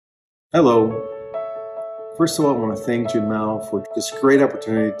Hello. First of all, I want to thank Jinmao for this great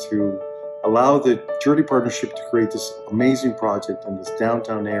opportunity to allow the Charity Partnership to create this amazing project in this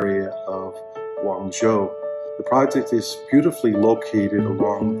downtown area of Guangzhou. The project is beautifully located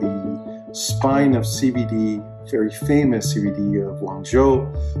along the spine of CBD, very famous CBD of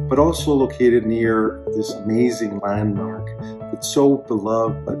Guangzhou, but also located near this amazing landmark that's so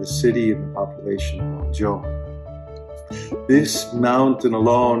beloved by the city and the population of Guangzhou. This mountain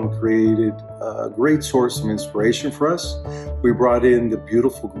alone created a great source of inspiration for us. We brought in the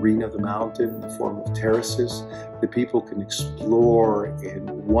beautiful green of the mountain in the form of terraces that people can explore and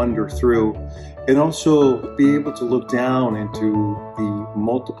wander through, and also be able to look down into the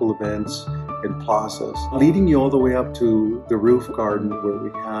multiple events and plazas, leading you all the way up to the roof garden where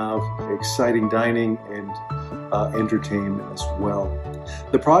we have exciting dining and entertainment as well.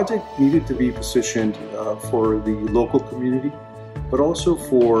 The project needed to be positioned for the local community, but also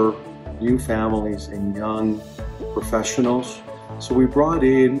for new families and young professionals. So we brought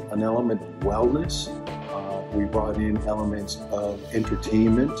in an element of wellness, we brought in elements of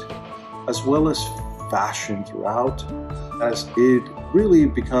entertainment, as well as fashion throughout, as it really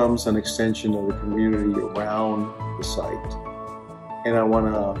becomes an extension of the community around the site. And I want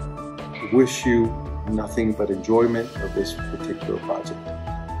to wish you nothing but enjoyment of this particular project.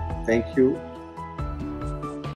 Thank you.